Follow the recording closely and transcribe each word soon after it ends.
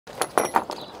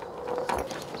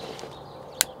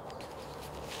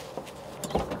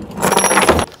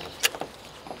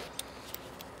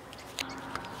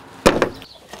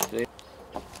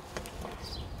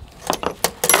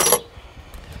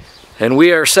And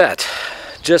we are set.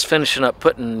 Just finishing up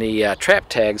putting the trap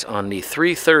tags on the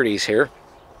 330s here.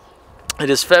 It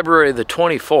is February the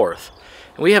 24th.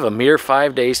 And we have a mere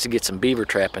 5 days to get some beaver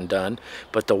trapping done,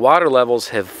 but the water levels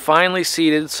have finally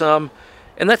seeded some,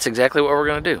 and that's exactly what we're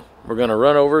going to do. We're going to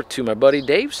run over to my buddy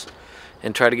Dave's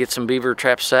and try to get some beaver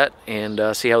traps set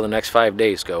and see how the next 5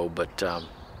 days go. But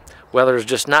weather's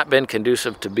just not been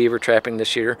conducive to beaver trapping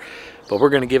this year, but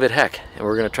we're going to give it heck, and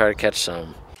we're going to try to catch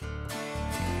some.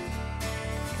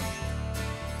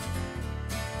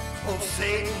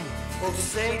 Oh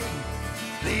Satan,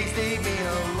 please leave me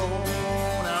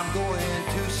alone. I'm going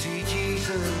to see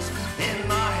Jesus in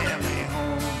my heavenly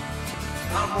home.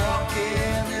 I'm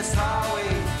walking this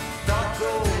highway, dark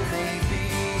road may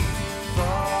be,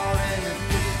 far in the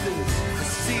distance, I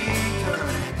see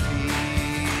eternity.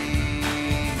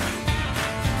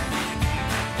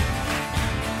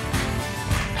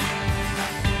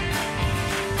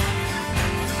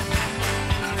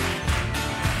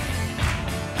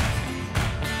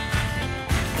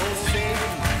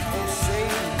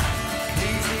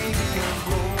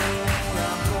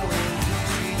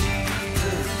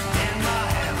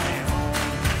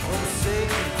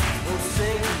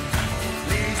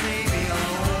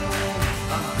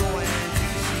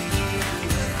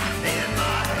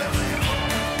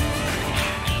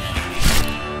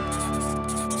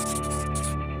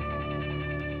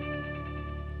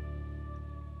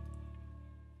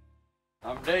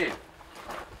 I'm Dave.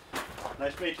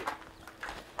 Nice to meet you.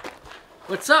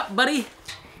 What's up, buddy?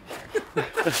 Of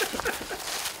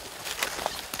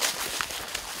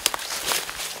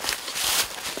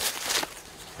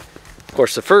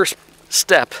course, the first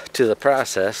step to the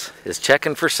process is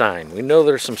checking for sign. We know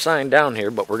there's some sign down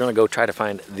here, but we're going to go try to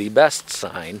find the best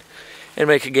sign and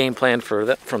make a game plan for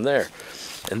that from there.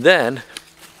 And then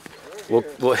we'll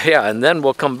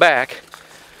come back.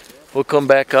 We'll come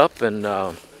back up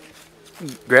and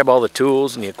grab all the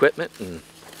tools and the equipment and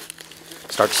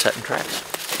start setting traps.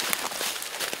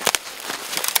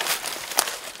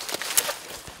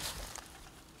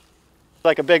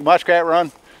 Like a big muskrat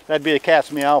run, that'd be a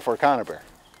cat's meow for a conibear.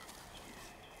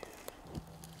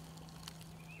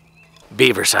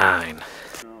 Beaver sign.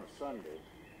 No, it's Sunday.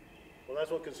 Well, that's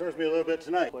what concerns me a little bit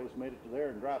tonight. Place made it to there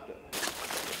and dropped it.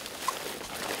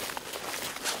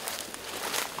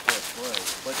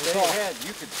 But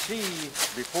you could see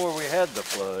before we had the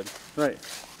flood. Right.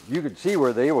 You could see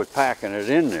where they were packing it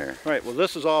in there. Right. Well,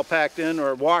 this is all packed in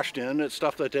or washed in. It's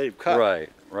stuff that they've cut.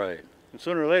 Right. Right. And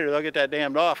sooner or later they'll get that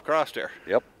damned off across there.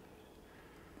 Yep.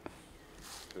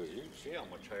 You can see how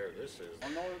much higher this is. Oh,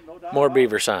 no More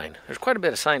beaver sign. There's quite a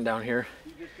bit of sign down here,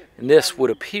 and this would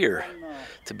appear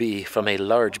to be from a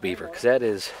large beaver, because that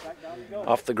is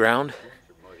off the ground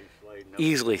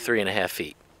easily 3.5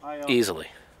 feet. Easily.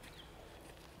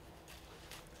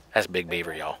 That's big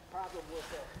beaver, y'all.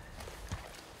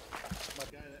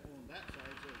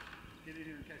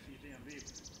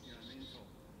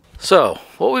 So,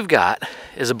 what we've got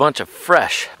is a bunch of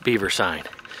fresh beaver sign,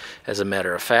 as a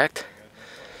matter of fact.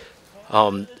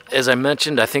 As I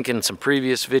mentioned, I think in some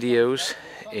previous videos,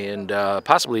 and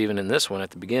possibly even in this one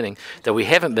at the beginning, that we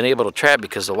haven't been able to trap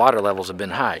because the water levels have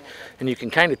been high. And you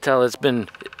can kind of tell it's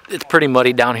pretty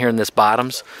muddy down here in this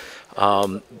bottoms.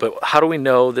 But how do we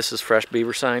know this is fresh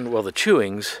beaver sign? Well, the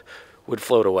chewings would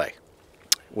float away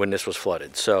when this was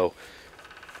flooded. So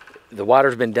the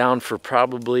water's been down for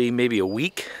probably maybe a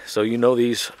week. So you know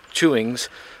these chewings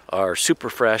are super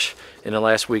fresh in the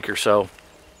last week or so.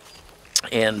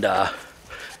 And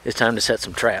it's time to set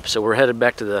some traps. So we're headed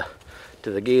back to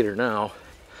the gator now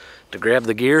to grab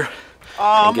the gear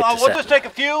and get to we'll set. just take a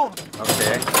few.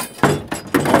 Okay.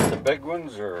 The big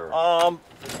ones, or?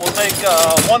 We'll take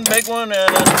one big one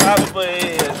and then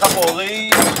probably a couple of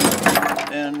these,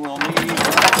 and we'll need.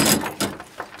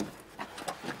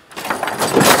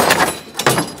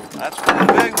 That's pretty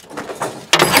big.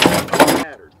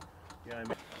 Yeah, I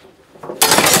mean.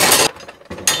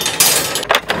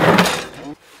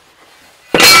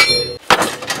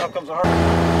 Now comes a hard.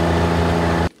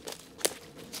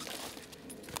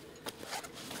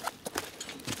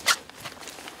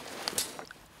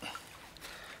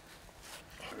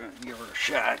 We're gonna give her a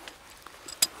shot.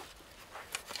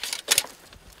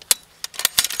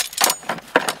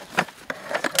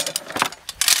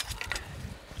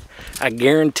 I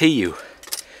guarantee you,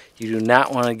 you do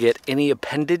not want to get any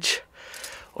appendage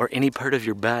or any part of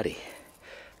your body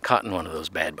caught in one of those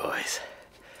bad boys.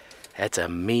 That's a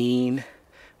mean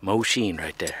machine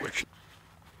right there.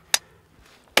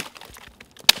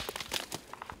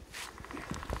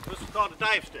 This is called a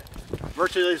dive stick.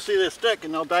 Virtually they see this stick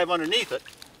and they'll dive underneath it.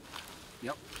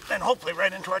 Yep. And hopefully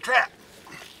right into our trap.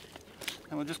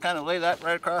 And we'll just kind of lay that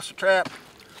right across the trap.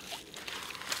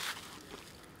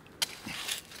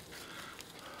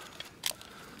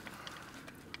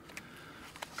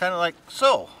 Kind of like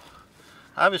so.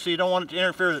 Obviously you don't want it to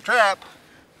interfere with the trap,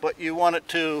 but you want it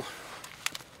to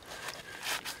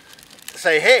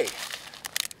say, hey,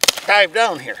 dive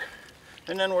down here.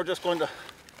 And then we're just going to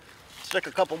stick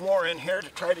a couple more in here to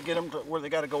try to get them to where they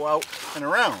got to go out and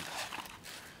around,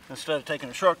 instead of taking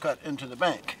a shortcut into the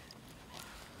bank.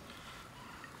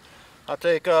 I'll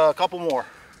take a couple more,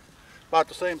 about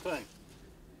the same thing.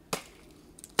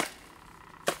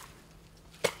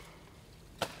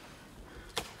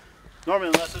 Normally,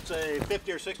 unless it's a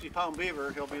 50 or 60 pound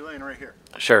beaver, he'll be laying right here.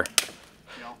 Sure.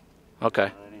 You know?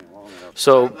 Okay.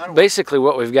 So basically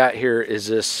what we've got here is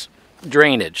this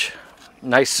drainage.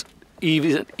 Nice,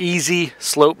 easy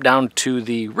slope down to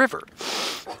the river.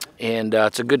 And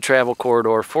it's a good travel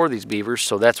corridor for these beavers,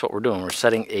 so that's what we're doing. We're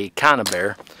setting a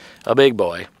conibear, a big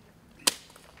boy,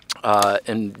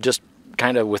 and just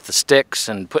kind of with the sticks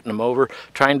and putting them over,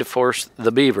 trying to force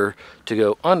the beaver to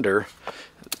go under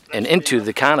and into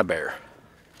the conibear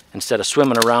instead of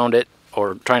swimming around it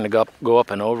or trying to go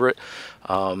up and over it.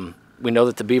 We know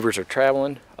that the beavers are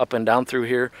traveling up and down through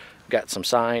here. Got some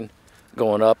sign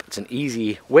going up. It's an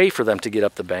easy way for them to get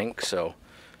up the bank. So,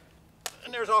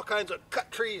 and there's all kinds of cut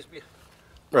trees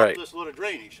right. This little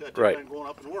drainage that's right. been going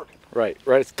up and working. Right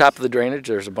at the top of the drainage,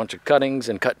 there's a bunch of cuttings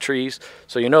and cut trees.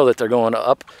 So you know that they're going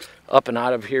up and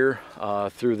out of here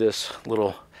through this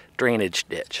little drainage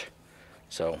ditch.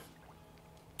 So,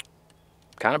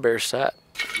 conibear's set.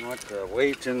 You want the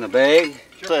weights in the bag?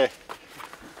 Sure.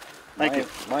 Thank you.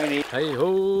 Hey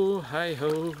ho, hi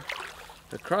ho,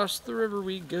 across the river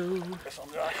we go.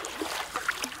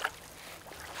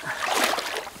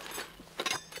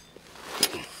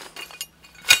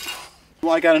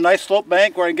 Well, I got a nice slope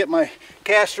bank where I can get my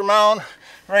castor mound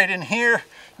right in here,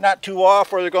 not too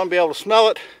off where they're going to be able to smell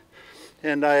it.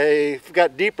 And I've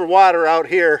got deeper water out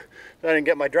here that I can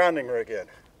get my drowning rig in.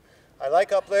 I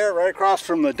like up there right across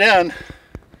from the den,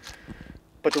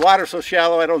 but the water's so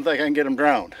shallow I don't think I can get them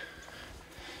drowned.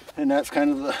 And that's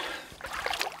kind of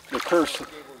the curse.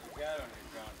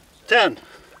 10.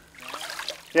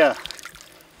 Yeah.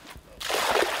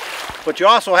 But you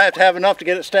also have to have enough to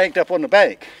get it stacked up on the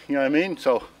bank. You know what I mean?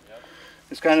 So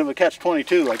it's kind of a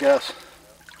catch-22, I guess.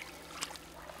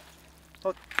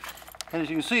 Look, as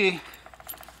you can see,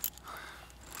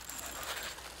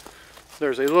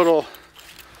 there's a little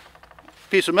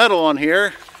piece of metal on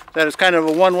here that is kind of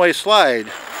a one-way slide.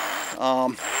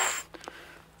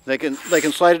 They can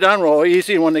slide it down real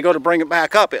easy, and when they go to bring it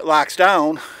back up, it locks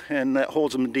down, and that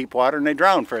holds them in deep water, and they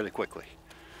drown fairly quickly.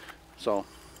 So,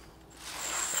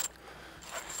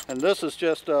 and this is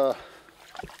just a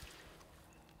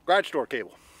garage door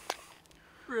cable.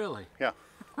 Really? Yeah.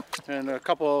 And a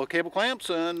couple of cable clamps,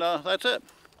 and that's it.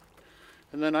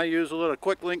 And then I use a little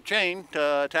quick link chain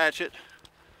to attach it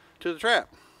to the trap.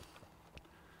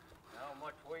 How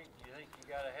much weight do you think you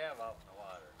got to have out in the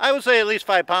water? I would say at least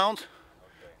 5 pounds. Okay.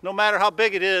 No matter how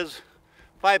big it is,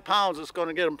 5 pounds is going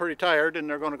to get them pretty tired, and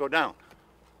they're going to go down.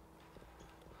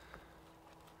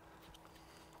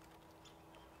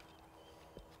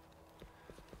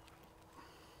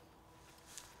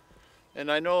 And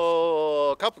I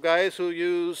know a couple guys who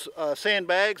use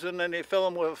sandbags, and then they fill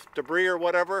them with debris or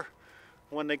whatever.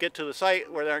 When they get to the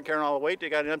site where they aren't carrying all the weight, they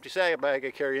got an empty sandbag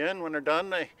they carry in. When they're done,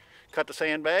 they cut the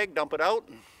sandbag, dump it out,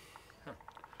 and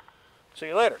see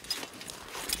you later.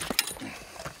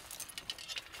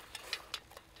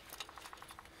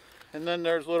 And then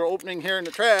there's a little opening here in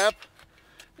the trap,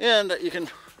 and that you can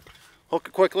hook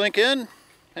a quick link in,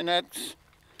 and that's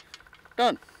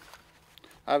done.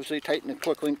 Obviously tighten the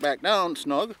quick link back down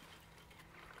snug.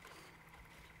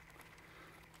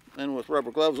 And with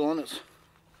rubber gloves on,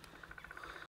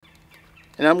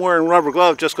 and I'm wearing rubber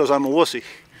gloves just because I'm a wussy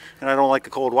and I don't like the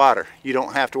cold water. You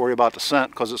don't have to worry about the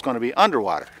scent because it's going to be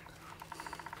underwater.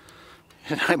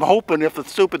 And I'm hoping if the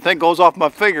stupid thing goes off my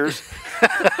fingers,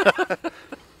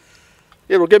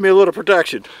 it'll give me a little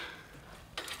protection.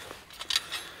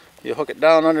 You hook it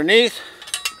down underneath.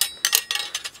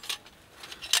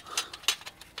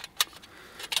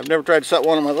 I've never tried to set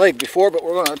one on my leg before, but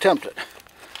we're going to attempt it.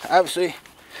 Obviously,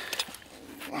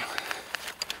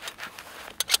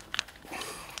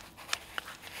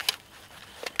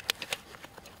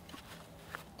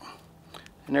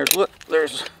 and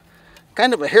there's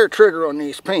kind of a hair trigger on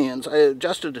these pans. I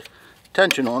adjusted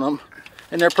tension on them,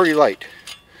 and they're pretty light.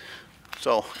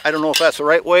 So I don't know if that's the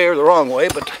right way or the wrong way,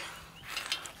 but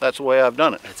that's the way I've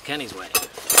done it. That's Kenny's way.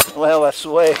 Well, that's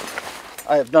the way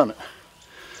I have done it.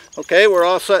 Okay, we're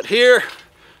all set here.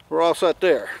 We're all set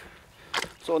there.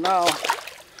 So now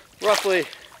roughly,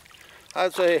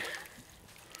 I'd say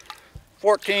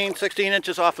 14, 16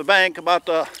 inches off the bank, about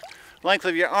the length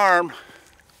of your arm,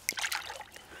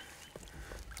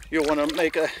 you'll want to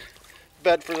make a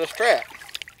bed for this trap.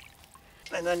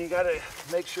 And then you got to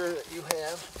make sure that you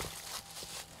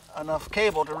have enough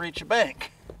cable to reach the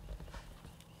bank.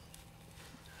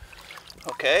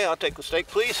 Okay, I'll take the stake,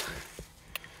 please.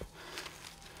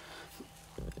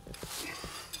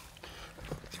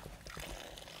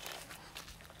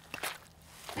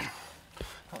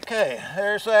 Okay,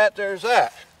 there's that, there's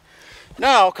that.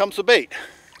 Now comes the bait.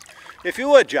 If you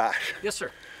would, Josh. Yes,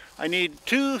 sir. I need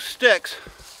 2 sticks,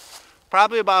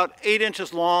 probably about 8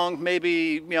 inches long,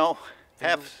 maybe,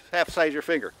 half size your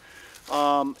finger.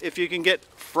 If you can get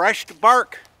fresh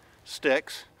bark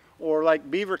sticks or like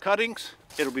beaver cuttings,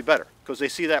 it'll be better because they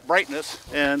see that brightness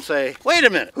and say, wait a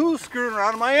minute, who's screwing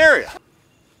around in my area?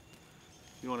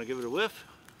 You want to give it a whiff?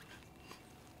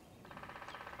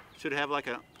 Should have like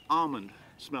an almond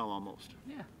smell almost.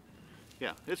 Yeah.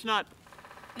 Yeah, it's not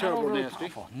terrible really nasty.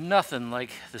 powerful. Nothing like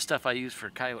the stuff I use for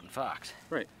coyote and fox.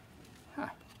 Right. Huh.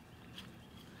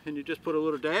 And you just put a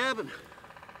little dab and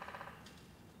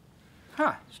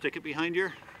stick it behind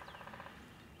your...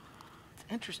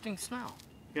 Interesting smell.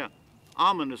 Yeah,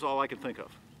 almond is all I can think of.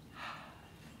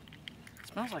 It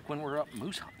smells like when we're up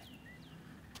moose hunting.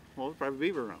 Well, there's probably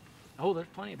beaver around. Oh, there's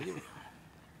plenty of beaver.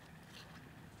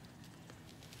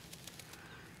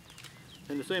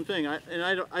 And the same thing, I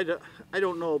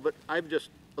don't know, but I'm just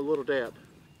a little dab.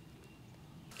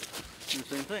 And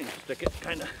the same thing, stick it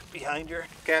kind of behind your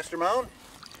castor mound.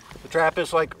 The trap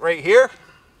is like right here.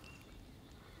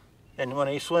 And when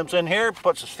he swims in here,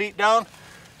 puts his feet down.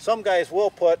 Some guys will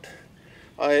put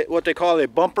what they call a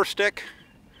bumper stick.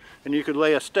 And you could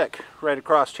lay a stick right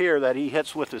across here that he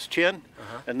hits with his chin,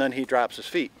 and then he drops his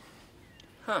feet.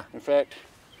 Huh. In fact,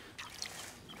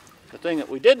 the thing that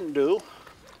we didn't do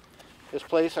is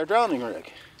place our drowning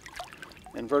rig.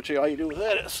 And virtually all you do with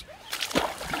that is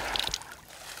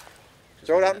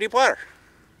throw it out in deep water.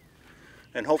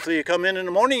 And hopefully you come in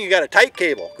the morning, you got a tight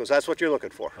cable, because that's what you're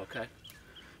looking for. Okay.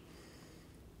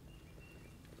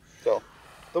 So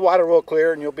the water will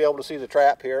clear and you'll be able to see the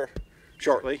trap here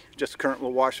shortly. Just the current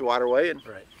will wash the water away and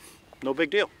no big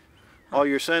deal. All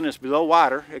your scent is below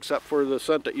water, except for the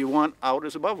scent that you want out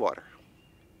is above water.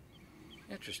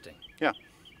 Interesting. Yeah,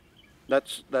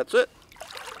 that's it.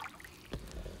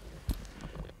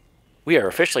 We are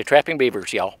officially trapping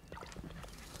beavers, y'all.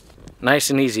 Nice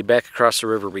and easy, back across the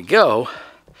river we go.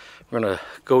 We're gonna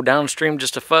go downstream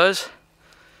just a fuzz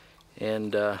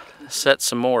and set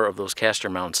some more of those castor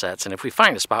mound sets. And if we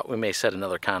find a spot, we may set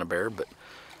another conibear, but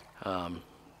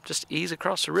just ease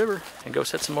across the river and go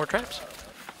set some more traps.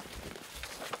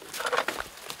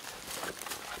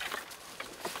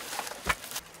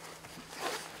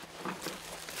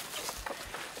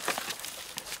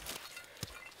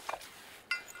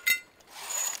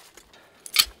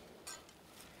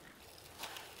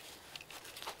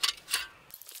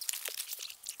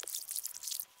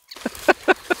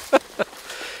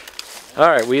 All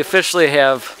right, we officially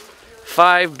have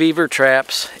 5 beaver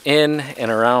traps in and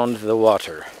around the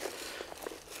water.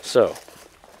 So,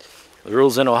 the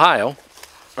rules in Ohio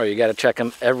are you got to check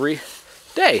them every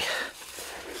day.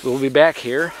 We'll be back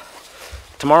here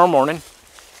tomorrow morning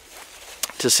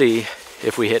to see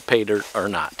if we hit pay dirt or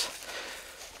not.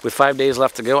 With 5 days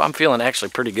left to go, I'm feeling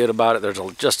actually pretty good about it. There's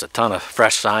just a ton of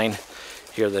fresh sign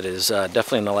here that is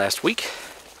definitely in the last week.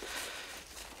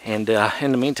 And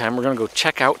in the meantime, we're going to go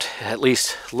check out, at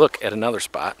least look at another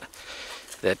spot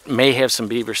that may have some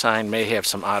beaver sign, may have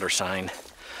some otter sign,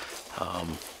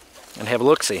 and have a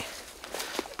look-see.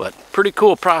 But pretty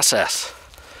cool process.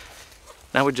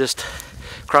 Now we just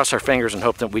cross our fingers and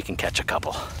hope that we can catch a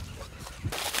couple.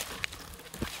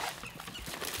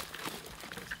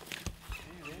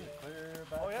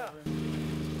 Oh yeah.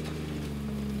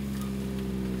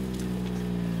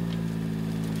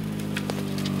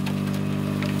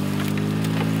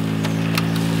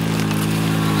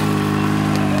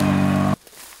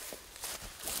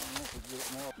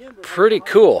 Pretty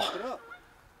cool.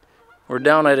 We're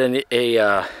down at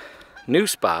a new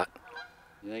spot.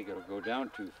 You ain't gonna go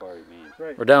down too far, you mean?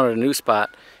 Right. We're down at a new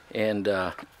spot, and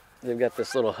they've got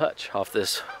this little hutch off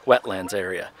this wetlands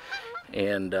area.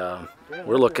 And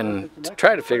we're looking to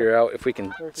try to figure out if we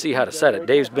can see how to set it.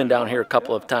 Dave's been down here a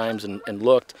couple of times and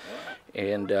looked,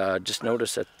 and just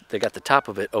noticed that they got the top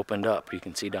of it opened up. You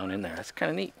can see down in there. That's kind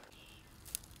of neat.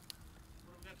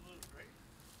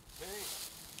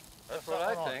 That's what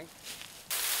I think.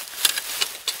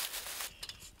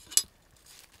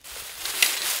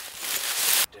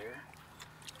 There.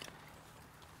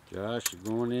 Josh, you're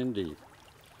going in deep.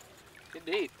 Get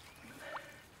deep.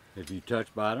 Have you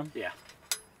touched bottom? Yeah.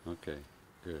 Okay,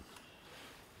 good.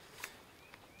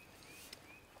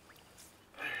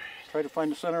 Try to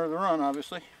find the center of the run,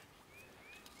 obviously.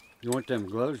 You want them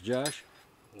gloves, Josh?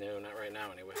 No, not right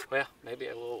now anyway. Well, maybe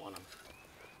I will want them.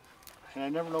 And I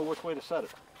never know which way to set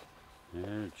it.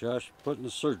 Yeah, Josh putting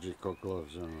the surgical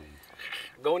gloves on.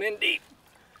 Going in deep.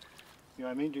 You know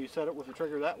what I mean? Do you set it with the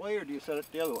trigger that way or do you set it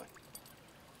the other way?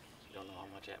 Don't know how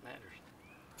much that matters.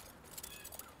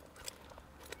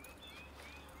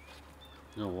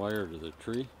 No wire to the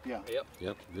tree? Yeah. Yep.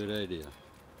 Yep, good idea. There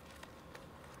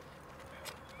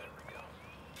we go.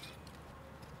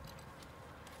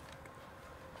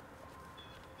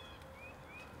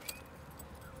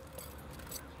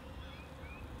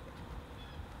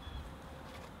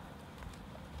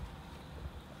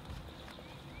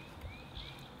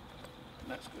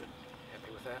 That's good.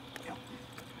 Happy with that? Yep.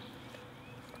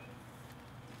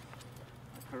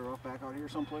 Put her off back out here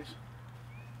someplace.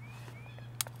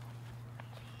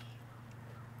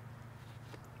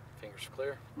 Fingers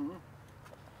clear. Mm-hmm.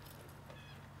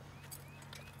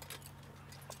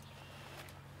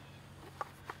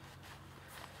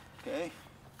 Okay.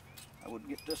 I would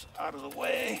get this out of the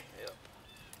way. Yep.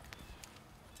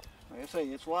 Like I say,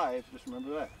 it's live. Just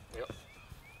remember that. Yep.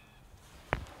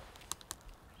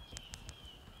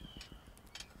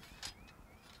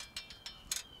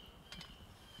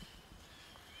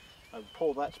 I would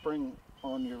pull that spring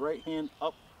on your right hand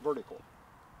up vertical.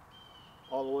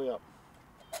 All the way up.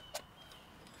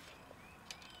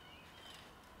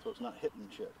 So it's not hitting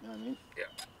shit, you know what I mean?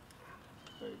 Yeah.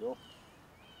 There you go.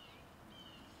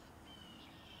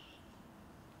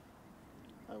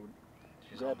 I would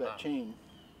grab that chain.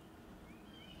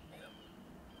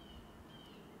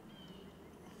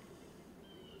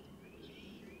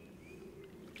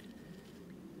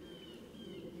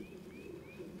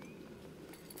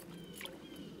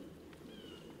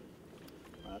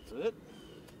 That's it.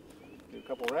 Do a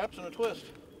couple wraps and a twist.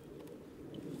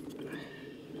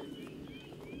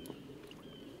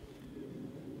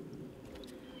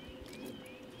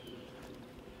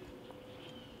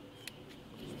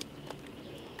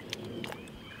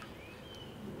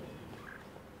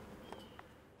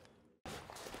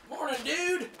 Morning,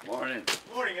 dude. Morning.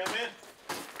 Morning, young man.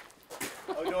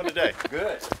 How you doing today?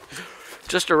 Good.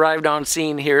 Just arrived on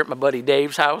scene here at my buddy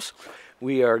Dave's house.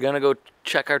 We are gonna go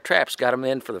check our traps. Got them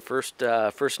in for the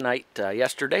first night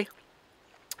yesterday,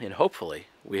 and hopefully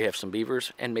we have some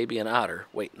beavers and maybe an otter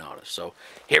waiting on us. So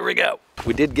here we go.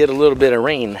 We did get a little bit of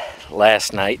rain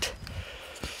last night,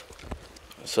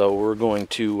 so we're going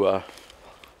to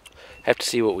have to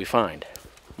see what we find.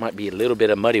 Might be a little bit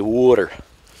of muddy water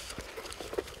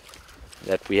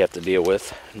that we have to deal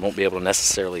with and won't be able to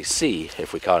necessarily see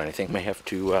if we caught anything. May have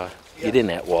to get in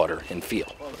that water and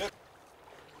feel.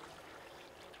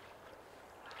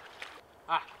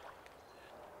 Ah.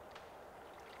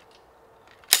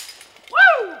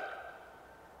 Woo!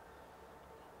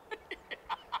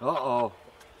 Uh-oh.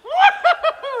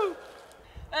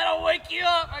 That'll wake you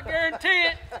up, I guarantee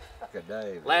it. Good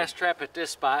day. Last trap at this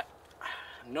spot,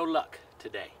 no luck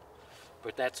today.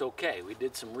 But that's okay. We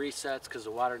did some resets because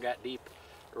the water got deep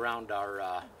around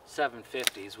our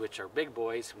 750s, which are big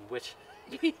boys, which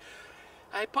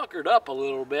I puckered up a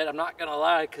little bit, I'm not gonna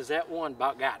lie, because that one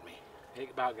about got me. It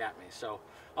about got me. So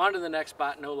on to the next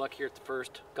spot. No luck here at the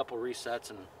first. Couple resets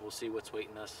and we'll see what's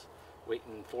waiting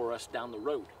for us down the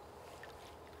road.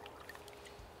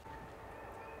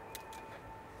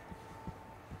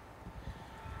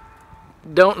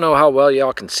 Don't know how well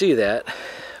y'all can see that,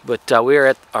 but we are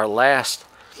at our last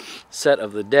set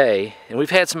of the day, and we've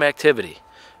had some activity.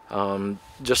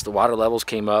 Just the water levels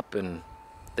came up and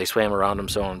they swam around them,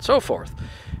 so on and so forth.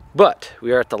 But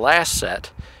we are at the last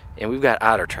set, and we've got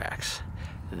otter tracks.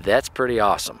 That's pretty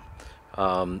awesome.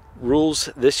 Rules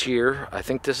this year, I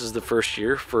think this is the first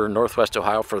year for Northwest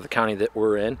Ohio, for the county that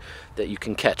we're in, that you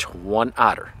can catch one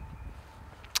otter.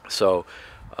 So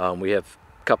we have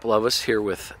a couple of us here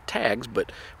with tags,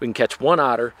 but we can catch one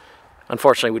otter.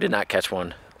 Unfortunately, we did not catch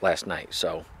one last night.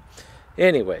 So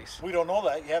anyways, We don't know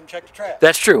that. You haven't checked the trap.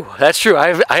 that's true. That's true.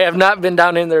 I have not been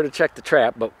down in there to check the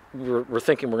trap, but we're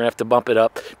thinking we're gonna have to bump it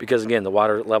up because again, the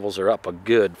water levels are up a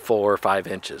good 4 or 5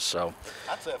 inches. So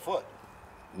That's a foot.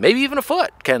 maybe even a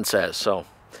foot, Ken says. So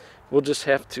we'll just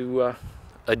have to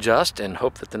adjust and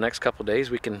hope that the next couple days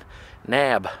we can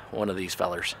nab one of these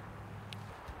fellers.